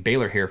State and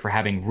Baylor here for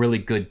having really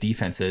good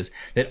defenses,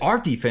 that our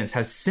defense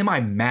has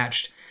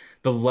semi-matched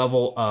the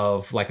level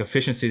of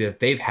efficiency that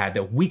they've had,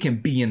 that we can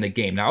be in the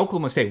game. Now,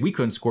 Oklahoma State, we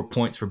couldn't score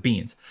points for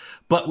beans,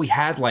 but we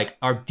had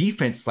our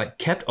defense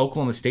kept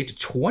Oklahoma State to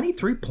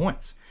 23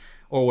 points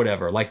or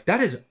whatever. That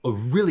is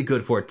really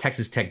good for a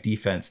Texas Tech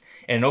defense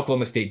and an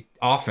Oklahoma State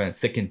offense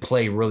that can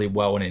play really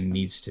well when it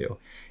needs to.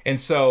 And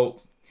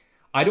so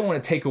I don't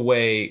want to take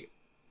away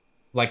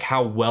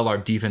how well our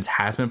defense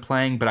has been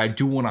playing, but I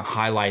do want to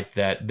highlight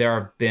that there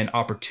have been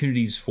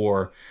opportunities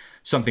for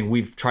something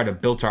we've tried to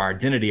build our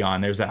identity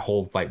on. There's that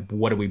whole,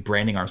 what are we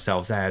branding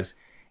ourselves as?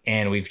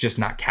 And we've just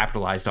not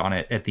capitalized on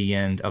it at the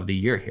end of the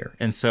year here.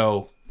 And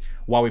so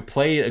while we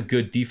played a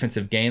good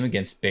defensive game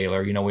against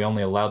Baylor, we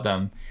only allowed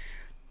them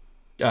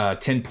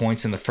 10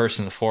 points in the first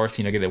and the fourth,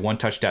 get that 1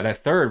 touchdown.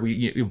 That third,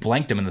 you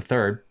blanked them in the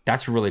third.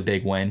 That's a really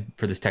big win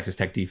for this Texas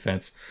Tech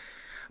defense.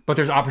 But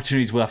there's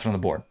opportunities left on the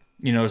board.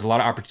 There's a lot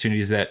of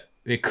opportunities that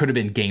it could have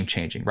been game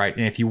changing, right?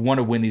 And if you want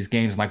to win these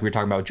games, like we were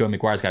talking about, Joe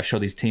McGuire's got to show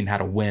these teams how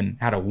to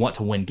want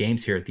to win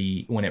games here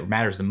when it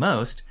matters the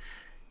most.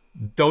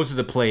 Those are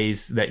the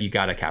plays that you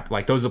got to cap.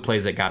 Those are the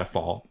plays that got to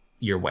fall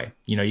your way.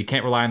 You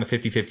can't rely on the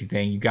 50-50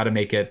 thing. You got to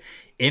make it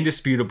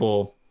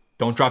indisputable.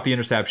 Don't drop the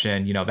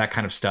interception, that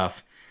kind of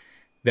stuff.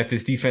 That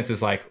this defense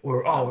is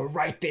we're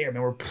right there,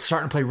 man. We're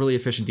starting to play really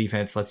efficient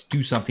defense. Let's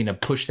do something to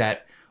push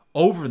that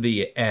over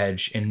the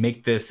edge and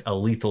make this a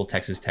lethal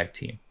Texas Tech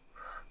team.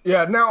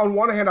 Yeah, now on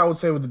one hand, I would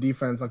say with the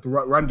defense, the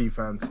run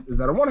defense, is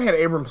that on one hand,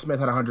 Abram Smith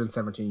had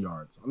 117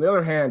 yards. On the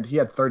other hand, he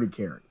had 30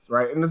 carries,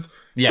 right? And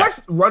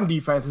Tech's run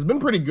defense has been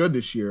pretty good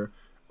this year,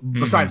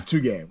 besides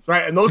 2 games,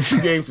 right? And those 2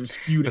 games have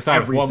skewed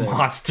everything. One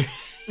monster.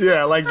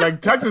 Yeah, the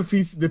Texas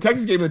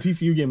game and the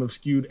TCU game have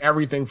skewed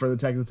everything for the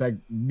Texas Tech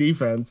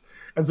defense.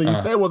 And so you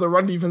say, well, the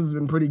run defense has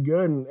been pretty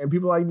good, and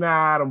people are like,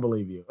 nah, I don't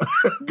believe you.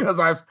 Because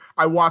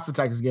I watched the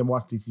Texas game,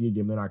 watched the TCU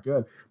game, they're not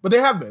good. But they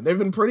have been. They've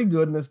been pretty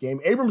good in this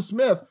game. Abram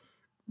Smith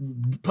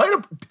played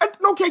an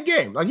okay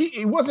game.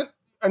 He wasn't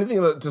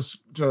anything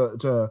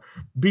to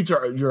beat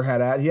your head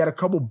at. He had a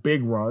couple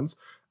big runs.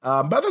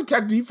 But I think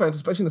Tech defense,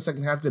 especially in the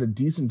second half, did a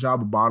decent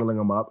job of bottling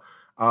him up.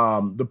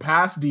 The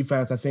pass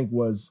defense, I think,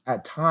 was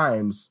at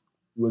times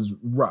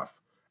rough.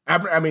 We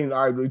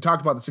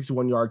talked about the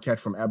 61-yard catch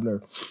from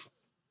Ebner.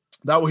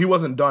 He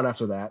wasn't done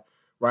after that,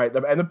 right?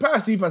 And the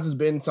pass defense has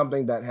been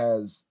something that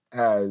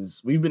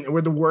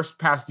we're the worst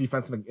pass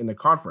defense in the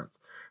conference.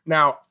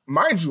 Now,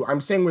 mind you,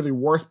 I'm saying we're the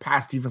worst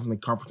pass defense in the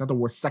conference, not the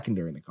worst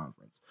secondary in the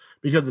conference.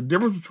 Because the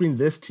difference between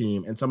this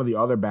team and some of the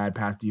other bad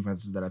pass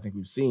defenses that I think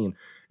we've seen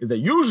is that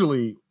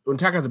usually when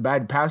Tech has a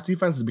bad pass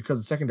defense is because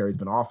the secondary has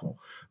been awful.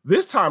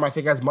 This time, I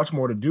think, has much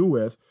more to do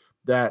with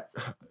that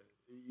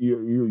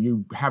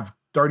you have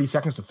 30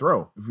 seconds to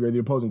throw if you're the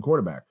opposing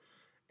quarterback.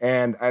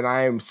 And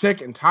I am sick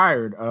and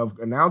tired of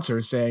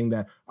announcers saying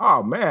that,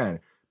 oh,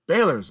 man,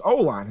 Baylor's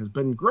O-line has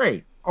been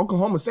great.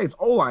 Oklahoma State's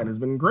O-line has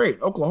been great.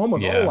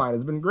 Oklahoma's O-line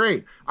has been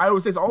great. Iowa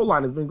State's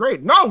O-line has been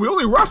great. No, we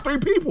only rushed 3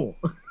 people.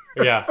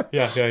 Yeah.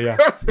 We're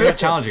not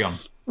challenging them.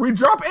 We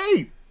drop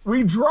 8.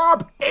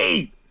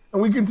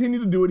 And we continue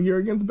to do it here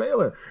against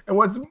Baylor. And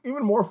what's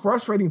even more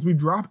frustrating is we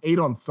drop 8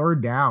 on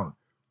 3rd down.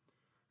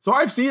 So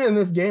I've seen in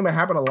this game it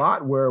happen a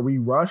lot where we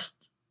rushed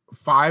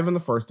 5 in the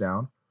first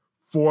down,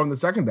 4 in the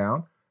second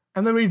down,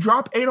 and then we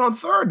drop 8 on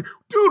 3rd.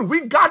 Dude,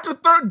 we got to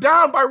 3rd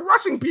down by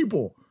rushing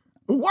people.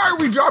 Why are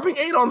we dropping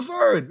 8 on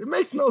 3rd? It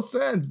makes no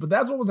sense, but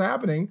that's what was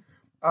happening.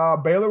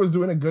 Baylor was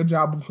doing a good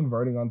job of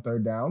converting on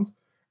 3rd downs.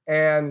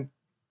 And,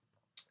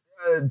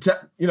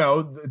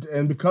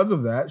 and because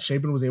of that,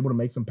 Shapen was able to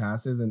make some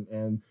passes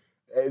and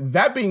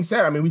That being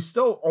said, I mean, we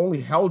still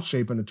only held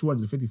Shapen to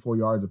 254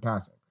 yards of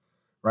passing,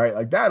 right?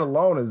 Like that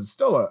alone is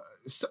still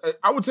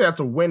I would say that's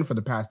a win for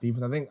the pass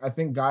defense. I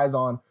think guys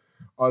on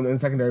in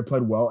secondary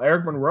played well.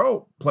 Eric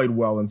Monroe played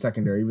well in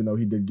secondary, even though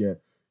he did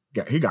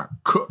he got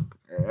cooked.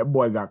 That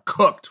boy got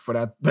cooked for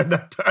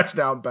that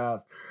touchdown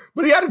pass.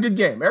 But he had a good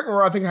game. Eric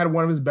Monroe, I think, had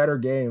one of his better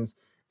games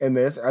in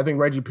this. I think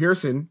Reggie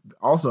Pearson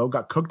also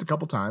got cooked a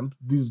couple times.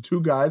 These are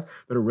two guys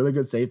that are really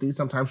good safeties,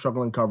 sometimes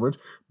struggling coverage,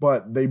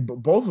 but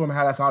both of them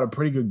had, I thought, a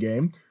pretty good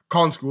game.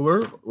 Colin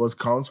Schooler was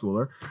Colin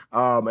Schooler,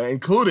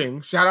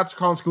 including shout out to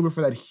Colin Schooler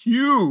for that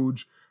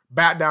huge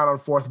bat down on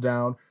 4th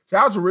down.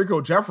 Shout out to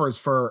Rico Jeffers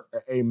for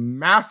a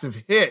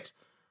massive hit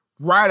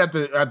right at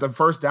the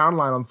first down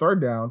line on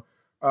 3rd down.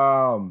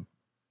 And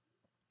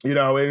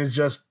it's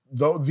just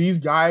these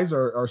guys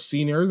are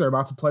seniors. They're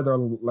about to play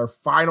their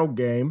final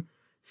game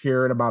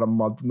here in about a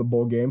month in the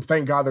bowl game.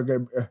 Thank God a guy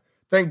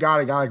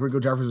like Rico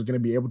Jeffers is going to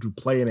be able to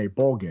play in a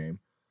bowl game,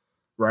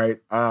 right?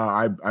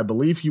 I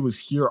believe he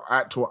was here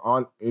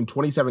in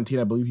 2017.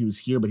 I believe he was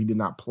here, but he did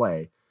not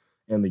play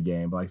in the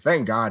game. But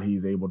thank God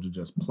he's able to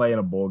just play in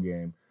a bowl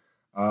game,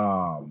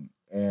 and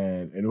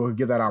we'll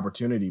get that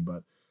opportunity.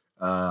 But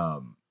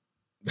hell,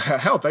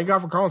 thank God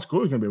for Colin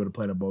Schooler going to be able to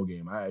play in a bowl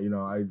game. I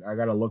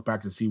got to look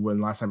back to see when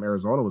last time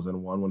Arizona was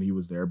in one when he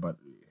was there, but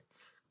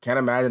can't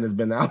imagine it's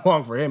been that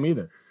long for him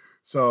either.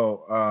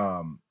 So,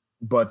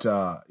 great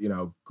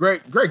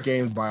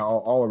games by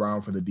all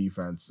around for the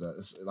defense.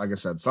 Like I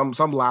said, some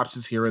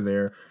lapses here or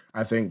there.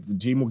 I think the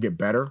team will get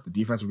better. The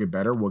defense will get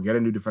better. We'll get a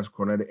new defensive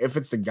coordinator. If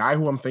it's the guy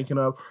who I'm thinking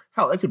of,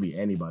 hell, it could be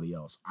anybody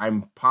else.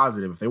 I'm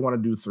positive if they want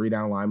to do 3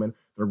 down linemen,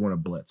 they're going to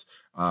blitz.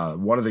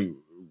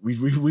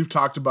 We've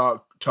talked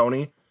about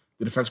Tony,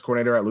 the defense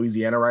coordinator at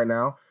Louisiana right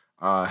now.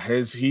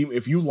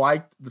 If you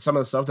liked some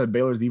of the stuff that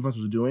Baylor's defense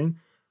was doing,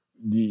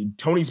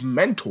 Tony's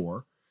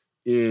mentor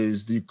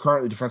is the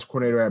current defense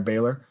coordinator at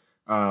Baylor.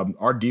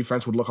 Our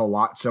defense would look a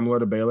lot similar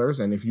to Baylor's.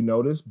 And if you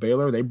notice,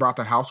 Baylor, they brought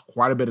the house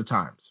quite a bit of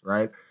times,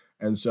 right?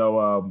 And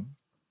so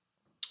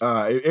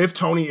if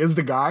Tony is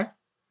the guy,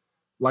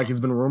 like it's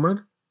been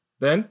rumored,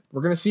 then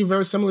we're going to see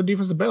very similar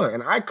defense to Baylor.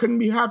 And I couldn't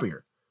be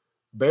happier.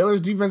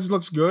 Baylor's defense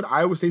looks good.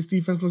 Iowa State's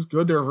defense looks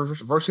good. They're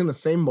virtually in the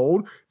same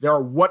mold. They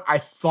are what I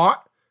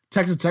thought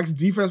Texas Tech's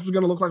defense was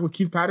going to look like with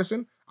Keith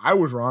Patterson. I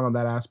was wrong on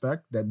that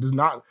aspect.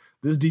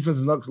 This defense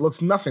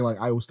looks nothing like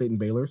Iowa State and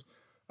Baylor's.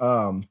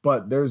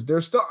 But there's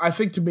still, I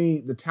think to me,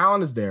 the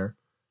talent is there.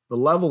 The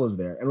level is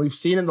there. And we've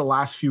seen in the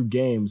last few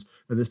games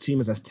that this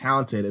team is as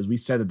talented as we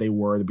said that they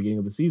were at the beginning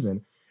of the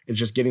season. It's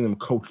just getting them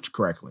coached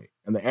correctly.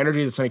 And the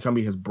energy that Sonny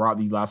Cumbie has brought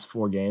these last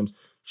 4 games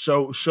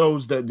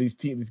shows that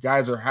these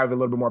guys are having a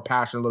little bit more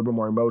passion, a little bit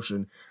more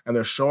emotion, and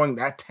they're showing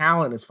that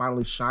talent is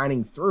finally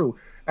shining through.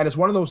 And it's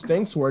one of those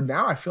things where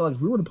now I feel like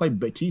if we were to play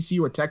TCU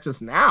or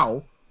Texas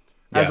now,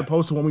 as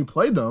opposed to when we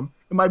played them,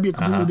 it might be a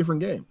completely different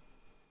game.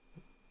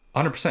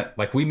 100%.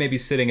 Like we may be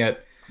sitting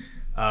at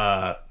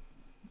 8-4.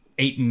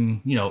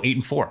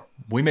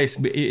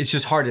 It's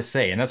just hard to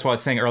say. And that's what I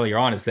was saying earlier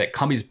on is that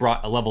Cumbie's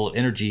brought a level of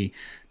energy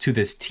to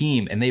this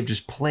team and they've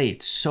just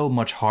played so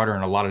much harder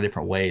in a lot of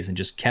different ways and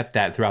just kept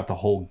that throughout the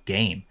whole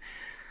game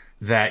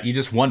that you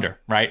just wonder,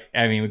 right?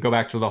 I mean, we go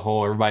back to the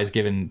whole everybody's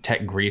giving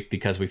Tech grief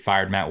because we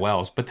fired Matt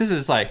Wells, but this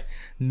is like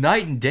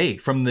night and day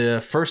from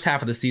the first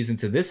half of the season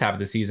to this half of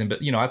the season. But,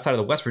 outside of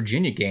the West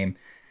Virginia game,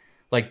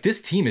 like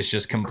this team is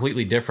just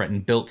completely different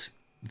and built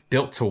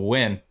to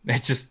win.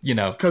 It's just,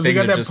 because we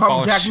got that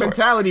pump jack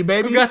mentality,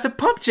 baby. We got the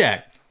pump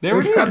jack. There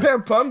we got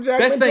that pump jack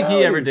Best mentality. Thing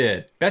he ever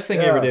did. Best thing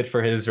he ever did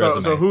for his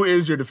resume. So who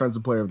is your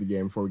defensive player of the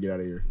game before we get out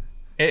of here?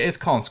 It's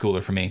Colin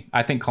Schooler for me.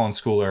 I think Colin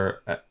Schooler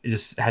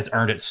just has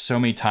earned it so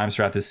many times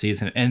throughout this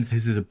season, and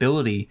his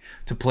ability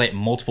to play at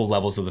multiple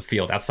levels of the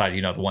field outside,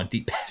 the one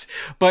deep pass.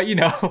 But,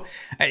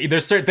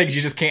 there's certain things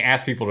you just can't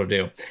ask people to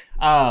do.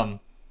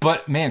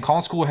 But man,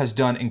 Colin Schooler has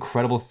done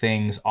incredible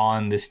things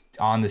on this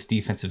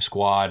defensive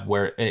squad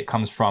where it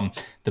comes from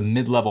the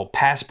mid-level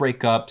pass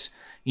breakups,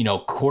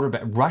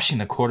 quarterback rushing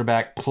the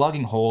quarterback,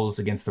 plugging holes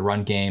against the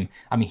run game.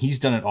 I mean, he's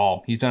done it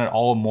all. He's done it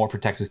all and more for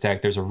Texas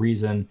Tech. There's a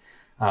reason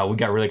we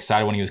got really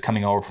excited when he was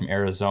coming over from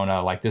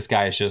Arizona. Like this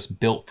guy is just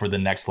built for the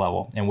next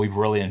level, and we've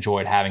really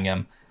enjoyed having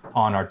him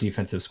on our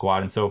defensive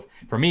squad. And so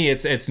for me,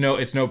 it's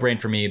no brain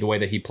for me the way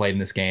that he played in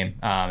this game.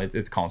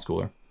 It's Colin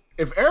Schooler.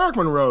 If Eric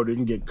Monroe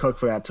didn't get cooked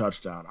for that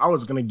touchdown, I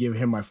was going to give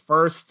him my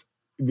first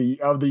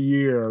of the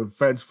year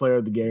French player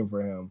of the game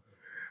for him.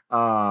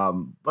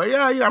 But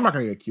yeah, I'm not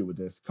going to get cute with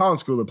this. Colin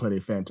Schooler played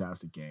a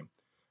fantastic game.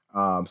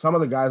 Some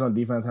of the guys on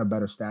defense have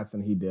better stats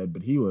than he did,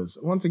 but he was,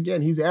 once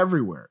again, he's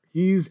everywhere.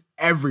 He's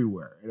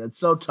everywhere. And it's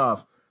so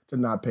tough to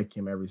not pick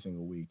him every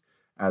single week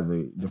as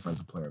a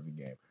defensive player of the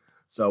game.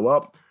 So,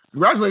 well,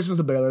 congratulations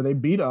to Baylor. They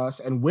beat us.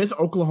 And with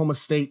Oklahoma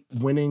State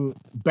winning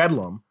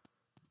Bedlam,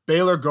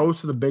 Baylor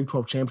goes to the Big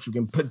 12 championship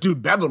game. But,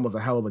 dude, Bedlam was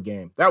a hell of a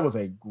game. That was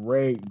a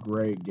great,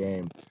 great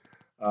game.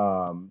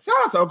 Shout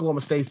out to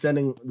Oklahoma State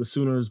sending the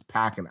Sooners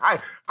packing. I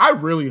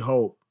really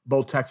hope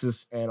both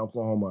Texas and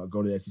Oklahoma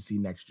go to the SEC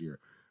next year.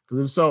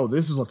 Because if so,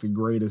 this is like the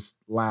greatest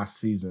last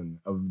season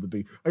of the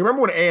big. Like,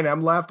 remember when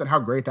A&M left and how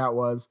great that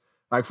was?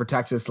 Like for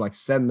Texas to like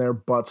send their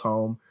butts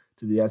home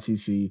to the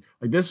SEC.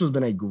 Like this has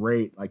been a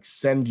great like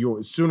send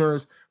your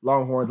Sooners,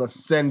 Longhorns. Let's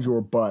send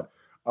your butt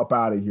up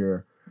out of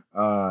here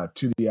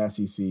to the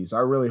SEC. So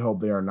I really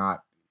hope they are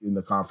not in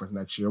the conference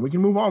next year. We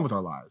can move on with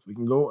our lives. We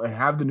can go and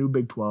have the new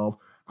Big 12.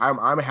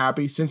 I'm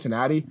happy.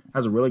 Cincinnati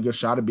has a really good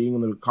shot at being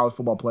in the college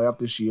football playoff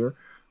this year.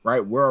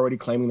 Right, we're already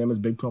claiming them as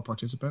Big 12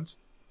 participants.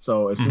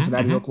 So if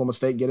Cincinnati and Oklahoma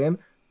State get in,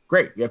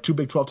 great. You have two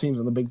Big 12 teams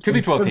in the Big 12. Two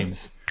Big 12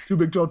 teams. Two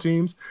Big 12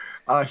 teams.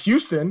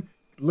 Houston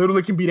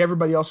literally can beat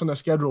everybody else on their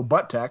schedule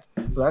but Tech.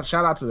 So that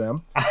shout out to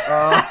them.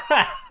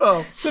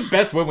 It's the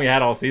best win we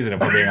had all season, if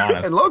we're being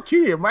honest. And low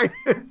key, you might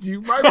be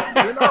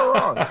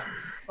not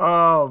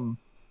wrong.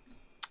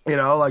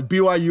 Like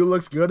BYU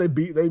looks good. They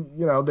beat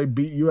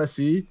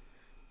USC.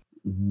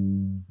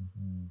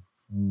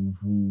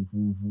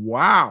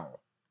 Wow.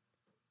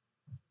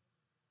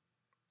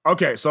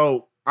 Okay,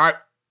 so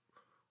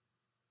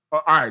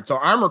all right, so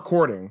I'm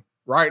recording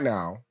right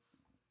now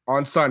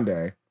on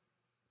Sunday.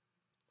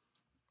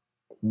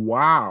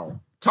 Wow.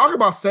 Talk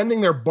about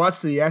sending their butts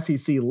to the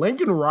SEC.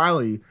 Lincoln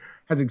Riley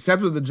has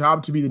accepted the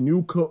job to be the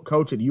new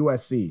coach at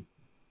USC.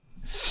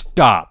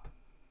 Stop.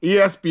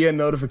 ESPN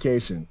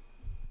notification.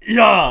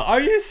 Yeah,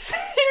 are you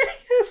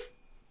serious?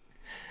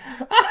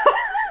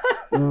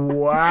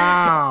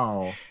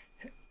 Wow.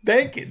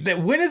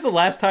 When is the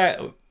last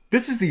time?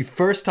 This is the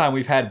first time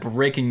we've had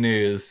breaking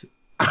news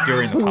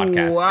during the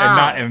podcast and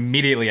not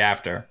immediately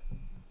after.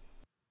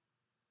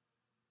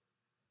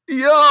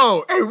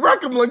 Yo, hey,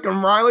 Wreckham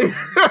Lincoln Riley.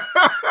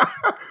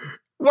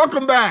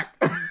 Welcome back.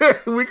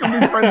 We can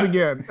be friends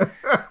again.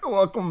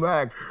 Welcome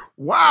back.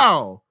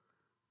 Wow.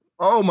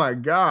 Oh my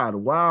God.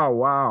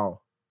 Wow.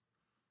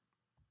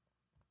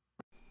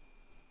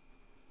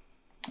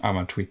 I'm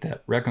going to tweet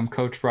that. Wreckham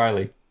Coach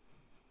Riley.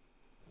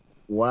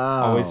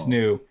 Wow. Always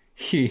knew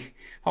he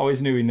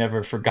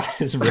never forgot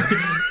his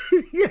roots.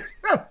 Yeah.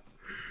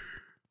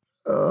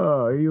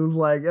 He was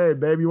like, hey,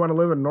 babe, you want to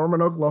live in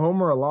Norman,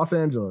 Oklahoma or Los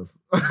Angeles?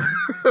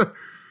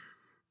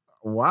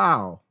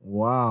 Wow.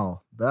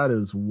 That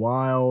is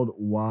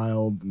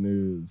wild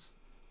news.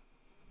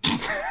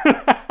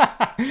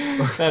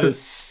 That is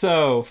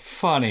so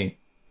funny.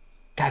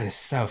 I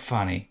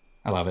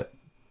love it.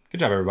 Good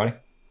job, everybody.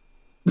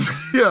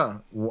 Yeah.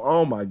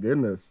 Oh, my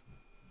goodness.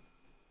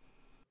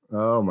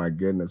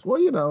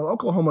 Well,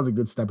 Oklahoma's a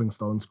good stepping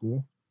stone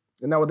school.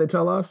 Isn't that what they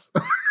tell us?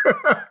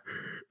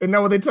 Isn't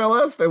that what they tell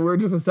us? That we're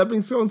just a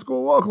stepping stone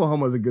school? Well,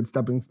 Oklahoma's a good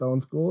stepping stone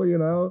school,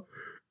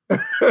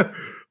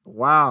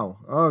 Wow.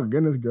 Oh,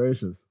 goodness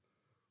gracious.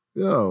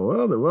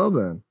 Yo, well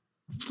then.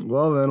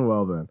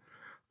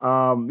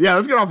 Yeah,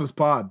 let's get off this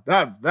pod.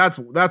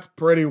 That's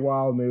pretty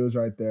wild news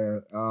right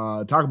there.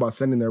 Talk about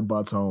sending their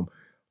butts home.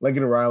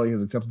 Lincoln Riley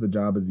has accepted the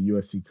job as the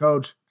USC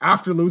coach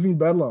after losing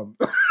Bedlam.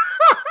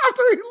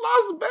 After he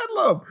lost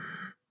Bedlam.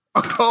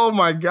 Oh,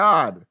 my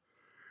God.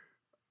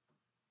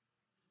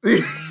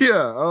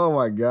 Yeah. Oh,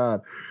 my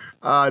God.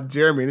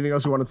 Jeremy, anything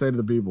else you want to say to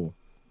the people?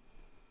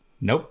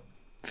 Nope.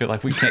 Feel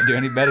like we can't do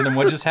any better than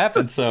what just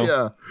happened. So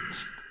yeah.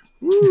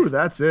 Woo,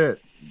 that's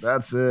it.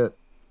 Yeah,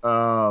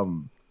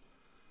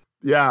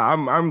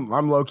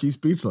 I'm low-key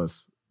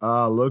speechless.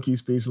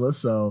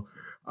 So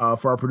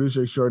for our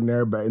producer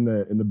extraordinaire in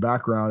the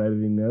background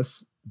editing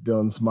this,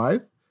 Dylan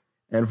Smythe.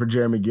 And for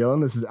Jeremy Gillen,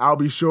 this is I'll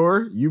Be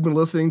Sure. You've been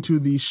listening to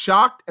the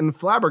Shocked and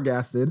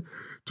Flabbergasted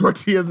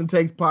Tortillas and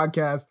Takes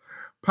podcast,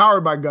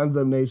 powered by Guns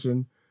Up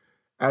Nation.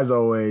 As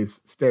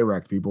always, stay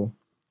wrecked, people.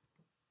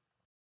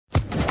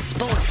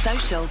 Sports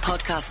Social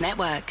Podcast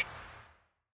Network.